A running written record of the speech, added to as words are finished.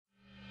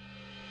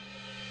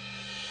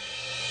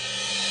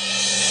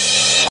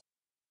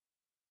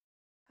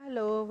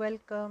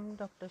welcome.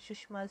 Dr.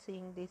 Shushma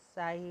Singh this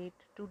side.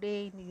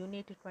 Today in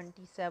Unit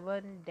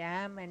 27,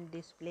 Dam and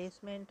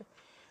Displacement,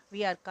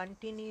 we are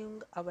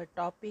continuing our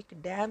topic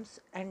Dams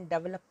and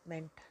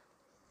Development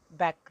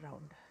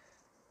Background.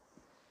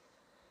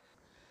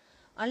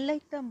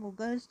 Unlike the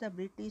Mughals, the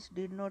British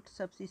did not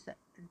subsidize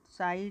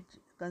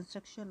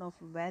construction of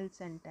wells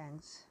and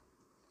tanks.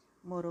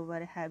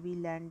 Moreover, heavy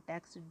land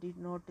tax did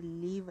not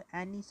leave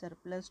any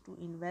surplus to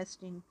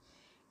invest in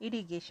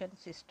irrigation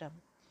system.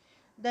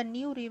 The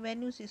new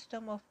revenue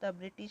system of the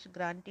British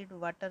granted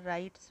water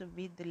rights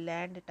with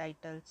land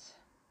titles,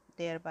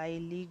 thereby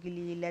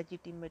legally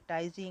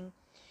legitimatizing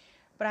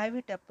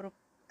private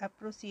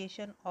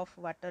appreciation of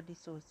water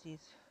resources.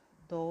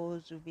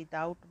 Those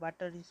without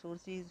water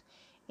resources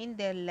in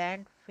their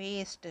land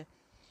faced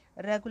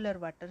regular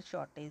water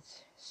shortage,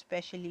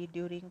 especially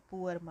during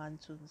poor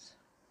monsoons.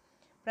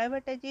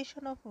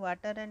 Privatization of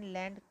water and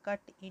land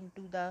cut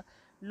into the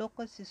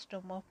local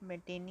system of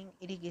maintaining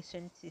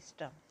irrigation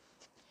system.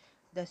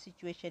 The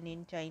situation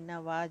in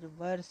China was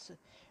worse,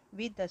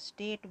 with the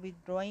state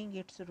withdrawing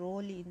its role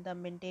in the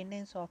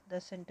maintenance of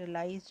the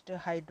centralized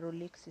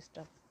hydraulic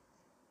system.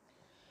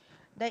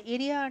 The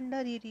area under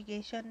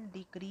irrigation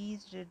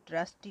decreased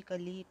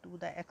drastically to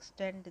the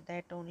extent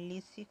that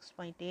only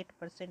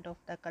 6.8% of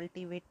the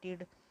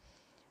cultivated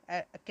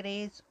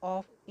acres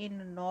of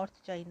in North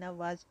China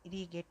was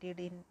irrigated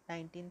in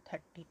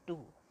 1932.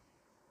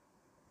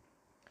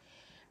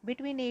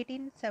 Between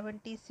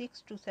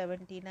 1876 to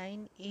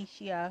 79,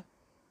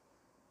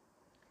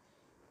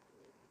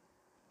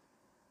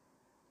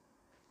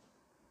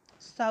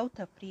 South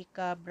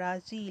Africa,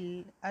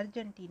 Brazil,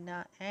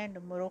 Argentina,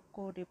 and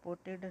Morocco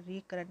reported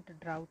recurrent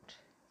drought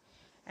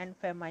and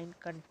famine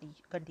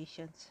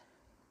conditions.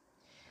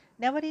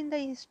 Never in the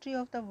history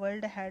of the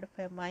world had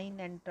famine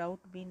and drought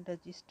been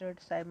registered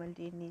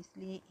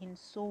simultaneously in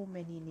so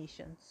many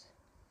nations.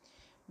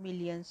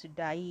 Millions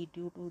die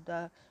due to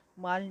the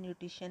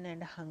malnutrition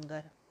and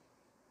hunger.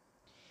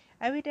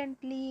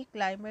 Evidently,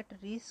 climate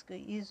risk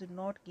is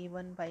not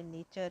given by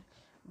nature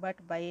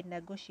but by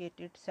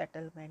negotiated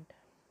settlement.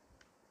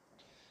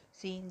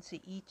 Since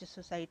each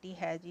society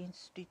has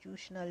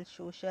institutional,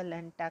 social,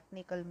 and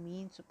technical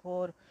means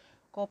for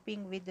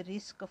coping with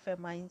risk,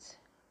 famines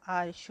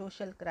are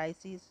social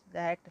crises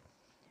that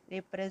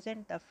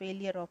represent the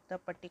failure of the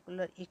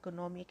particular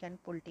economic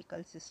and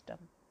political system.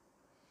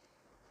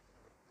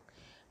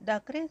 The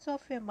occurrence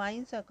of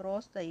famines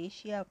across the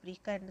Asia,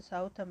 Africa, and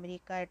South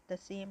America at the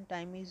same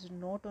time is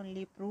not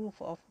only proof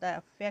of the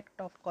effect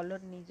of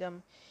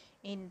colonialism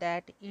in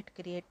that it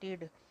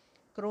created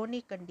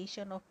chronic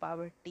condition of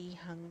poverty,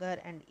 hunger,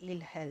 and ill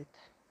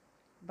health,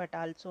 but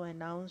also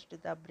announced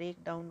the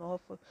breakdown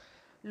of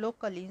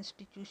local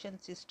institution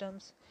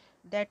systems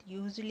that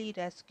usually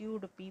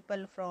rescued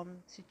people from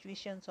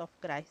situations of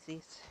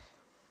crisis.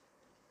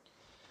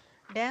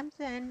 Dams,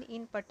 and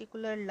in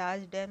particular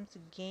large dams,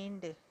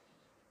 gained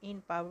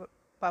in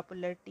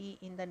popularity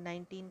in the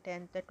 19th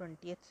and the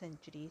 20th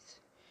centuries.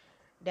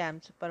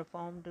 Dams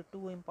performed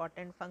two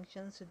important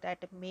functions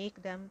that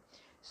make them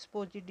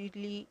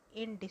supposedly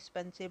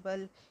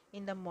indispensable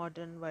in the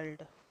modern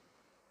world.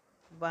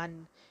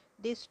 One,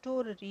 they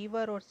store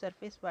river or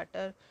surface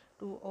water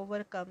to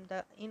overcome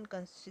the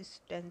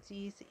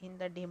inconsistencies in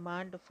the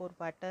demand for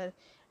water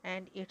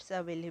and its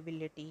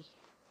availability.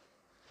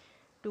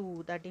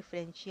 Two, the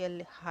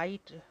differential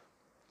height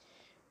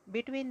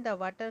between the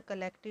water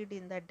collected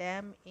in the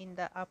dam in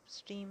the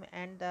upstream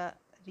and the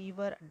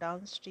river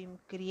downstream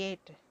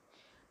create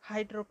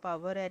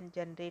hydropower and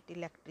generate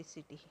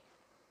electricity.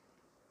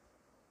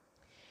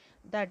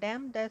 The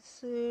dam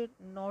thus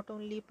not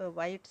only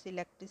provides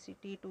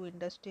electricity to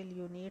industrial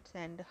units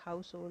and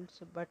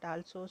households but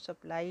also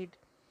supplied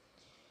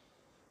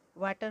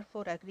water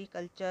for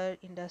agriculture,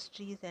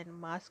 industries, and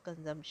mass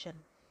consumption.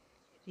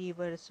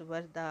 Rivers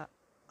were the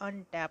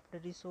untapped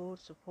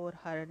resource for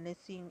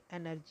harnessing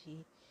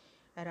energy.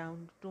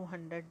 Around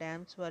 200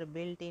 dams were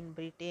built in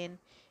Britain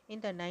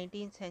in the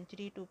 19th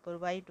century to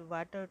provide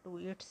water to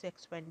its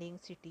expanding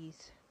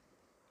cities.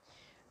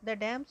 The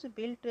dams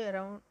built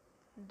around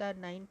the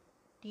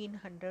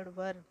 1900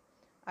 were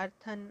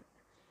earthen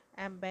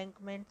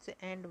embankments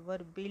and were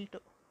built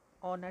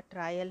on a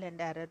trial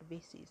and error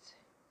basis.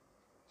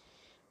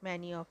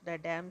 Many of the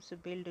dams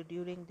built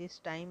during this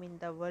time in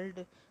the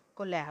world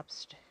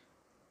collapsed.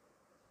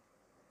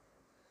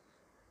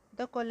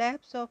 The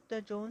collapse of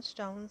the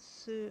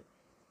Jonestown's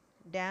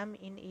Dam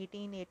in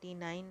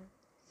 1889,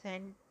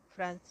 St.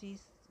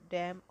 Francis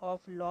Dam of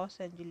Los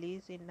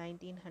Angeles in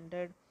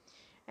 1900,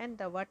 and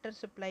the water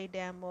supply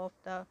dam of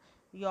the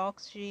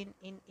Yorkshire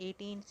in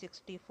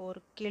 1864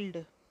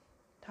 killed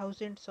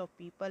thousands of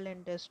people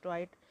and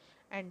destroyed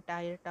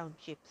entire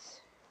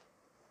townships.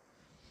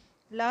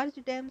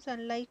 Large dams,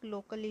 unlike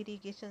local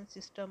irrigation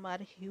systems, are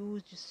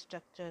huge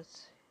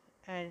structures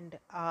and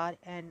are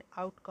an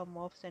outcome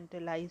of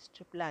centralized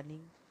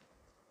planning.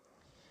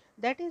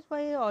 That is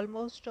why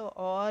almost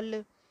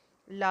all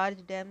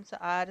large dams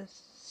are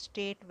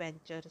state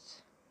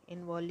ventures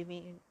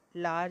involving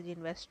large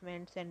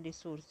investments and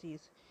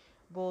resources.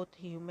 both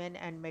human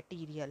and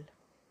material.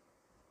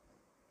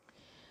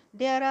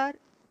 They are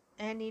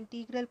an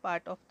integral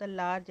part of the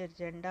large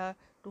agenda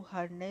to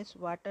harness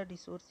water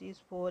resources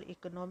for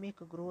economic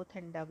growth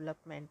and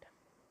development.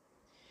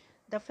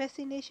 The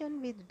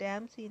fascination with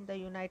dams in the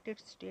United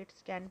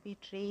States can be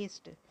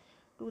traced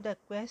to the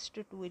quest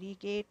to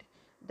irrigate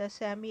the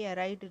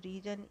semi-arid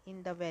region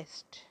in the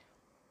West.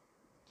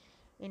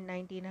 In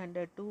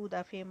 1902,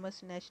 the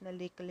famous National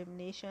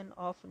Reclamation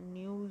of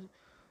New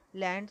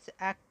Lands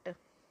Act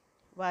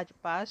was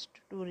passed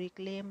to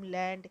reclaim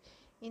land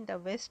in the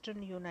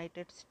western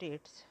United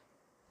States.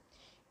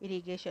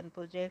 Irrigation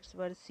projects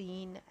were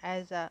seen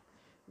as a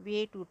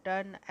way to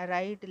turn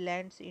arid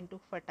lands into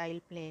fertile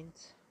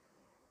plains,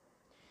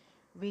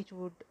 which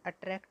would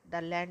attract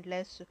the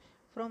landless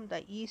from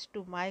the east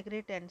to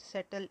migrate and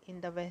settle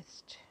in the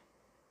west.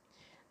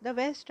 The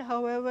West,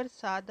 however,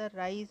 saw the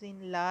rise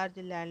in large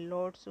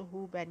landlords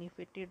who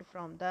benefited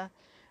from the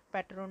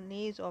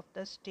patronage of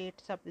the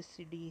state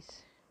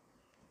subsidies.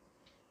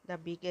 The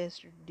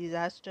biggest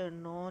disaster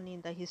known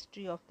in the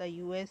history of the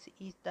US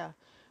is the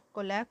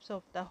collapse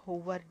of the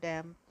Hoover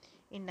Dam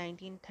in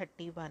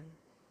 1931.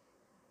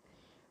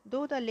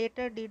 Though the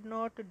latter did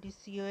not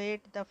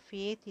dissuade the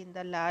faith in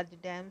the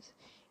large dams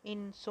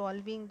in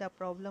solving the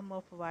problem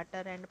of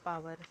water and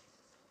power,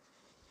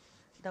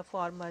 the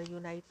former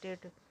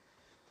United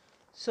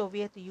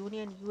Soviet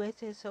Union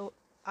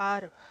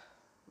USSR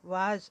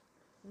was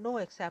no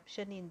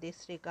exception in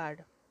this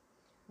regard.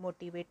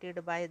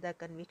 Motivated by the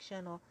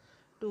conviction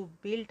to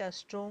build a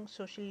strong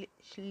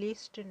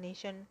socialist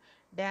nation,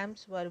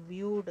 dams were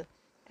viewed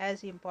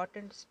as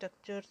important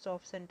structures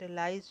of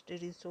centralized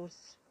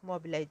resource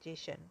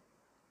mobilization.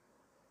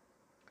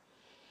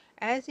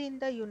 As in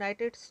the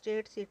United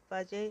States, it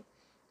was a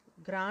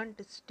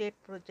grand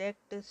state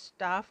project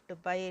staffed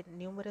by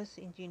numerous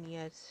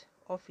engineers,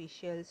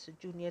 officials,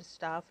 junior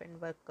staff,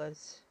 and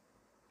workers.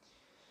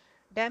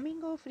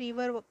 Damming of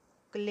river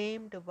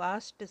claimed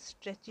vast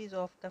stretches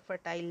of the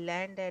fertile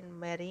land and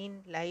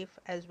marine life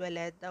as well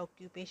as the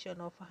occupation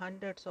of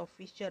hundreds of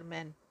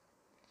fishermen.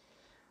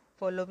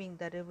 Following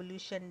the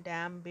revolution,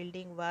 dam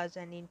building was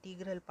an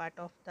integral part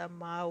of the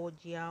Mao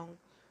Zedong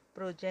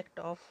project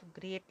of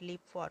Great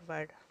Leap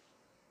Forward.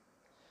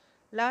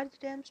 Large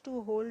dams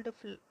to hold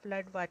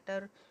flood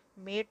water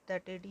made the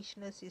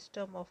traditional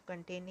system of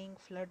containing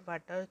flood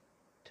water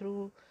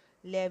through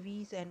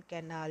levees and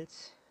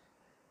canals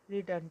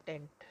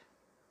redundant.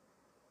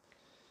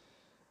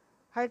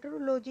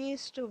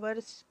 Hydrologists were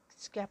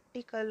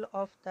skeptical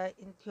of the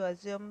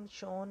enthusiasm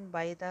shown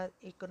by the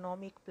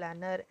economic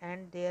planner,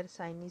 and their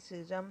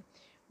cynicism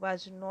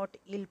was not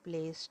ill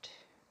placed.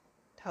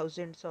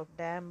 Thousands of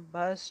dams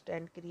burst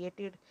and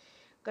created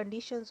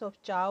conditions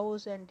of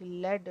chaos and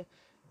led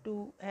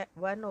to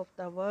one of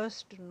the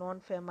worst known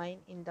famine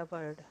in the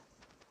world.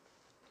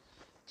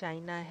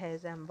 China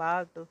has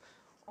embarked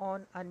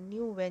on a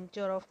new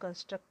venture of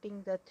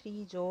constructing the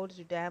Three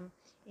Gorges Dam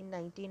in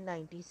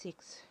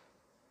 1996.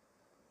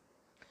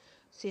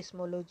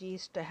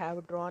 Seismologists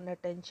have drawn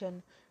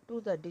attention to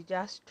the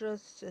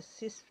disastrous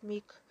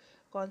seismic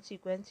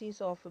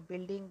consequences of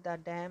building the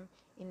dam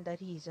in the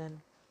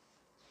region.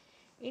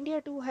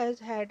 India too has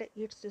had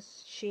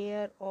its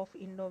share of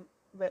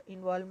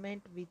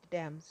involvement with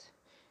dams.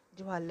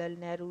 Jawaharlal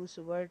Nehru's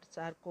words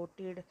are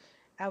quoted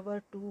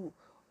ever too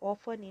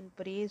often in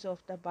praise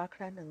of the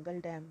Bhakra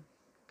Nangal Dam,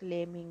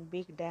 claiming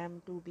big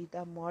dam to be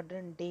the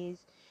modern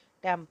day's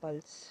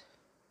temples.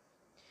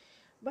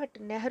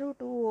 But Nehru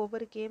too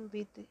overcame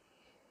with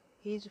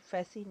his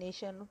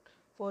fascination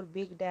for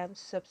big dams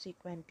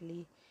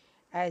subsequently,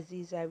 as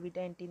is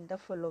evident in the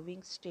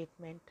following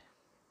statement.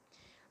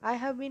 I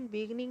have been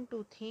beginning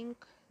to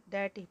think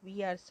that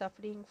we are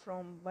suffering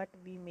from what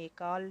we may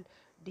call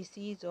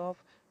disease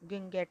of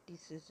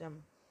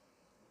Gangetism.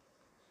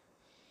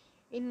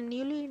 In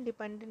newly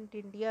independent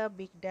India,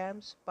 big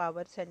dams,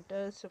 power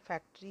centers,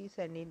 factories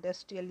and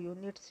industrial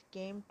units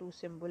came to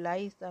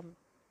symbolize the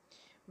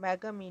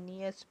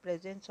megamanious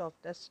presence of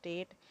the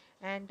state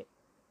and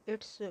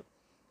its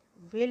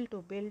will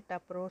to build a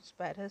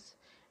prosperous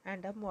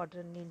and a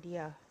modern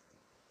India.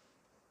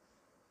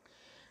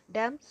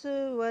 Dams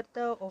were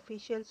the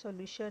official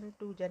solution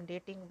to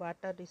generating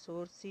water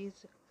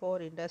resources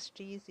for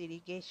industries,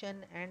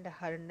 irrigation, and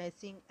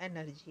harnessing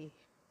energy.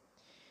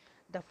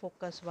 The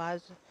focus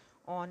was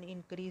on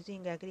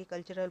increasing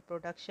agricultural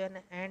production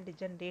and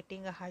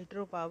generating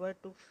hydropower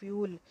to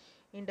fuel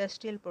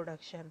industrial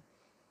production.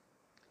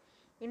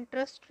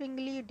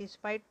 Interestingly,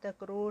 despite the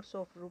crores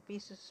of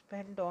rupees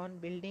spent on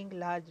building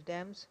large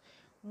dams,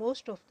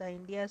 most of the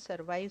India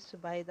survives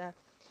by the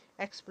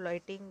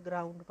exploiting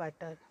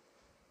groundwater.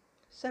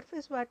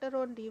 Surface water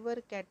on river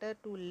cater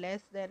to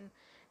less than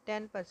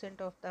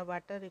 10% of the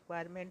water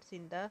requirements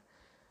in the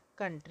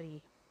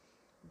country.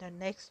 The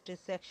next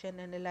section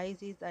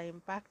analyzes the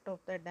impact of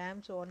the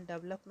dams on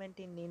development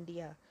in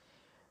India,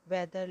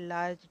 whether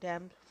large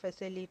dams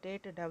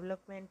facilitate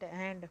development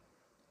and,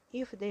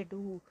 if they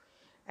do,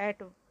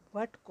 at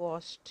what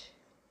cost,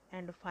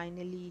 and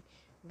finally,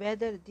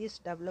 whether this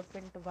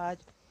development was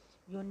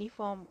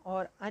uniform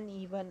or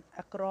uneven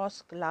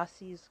across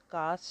classes,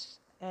 castes,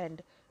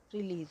 and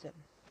religion.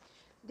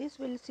 This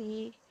we'll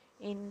see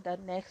in the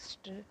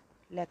next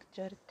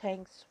lecture.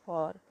 Thanks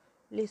for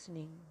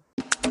listening.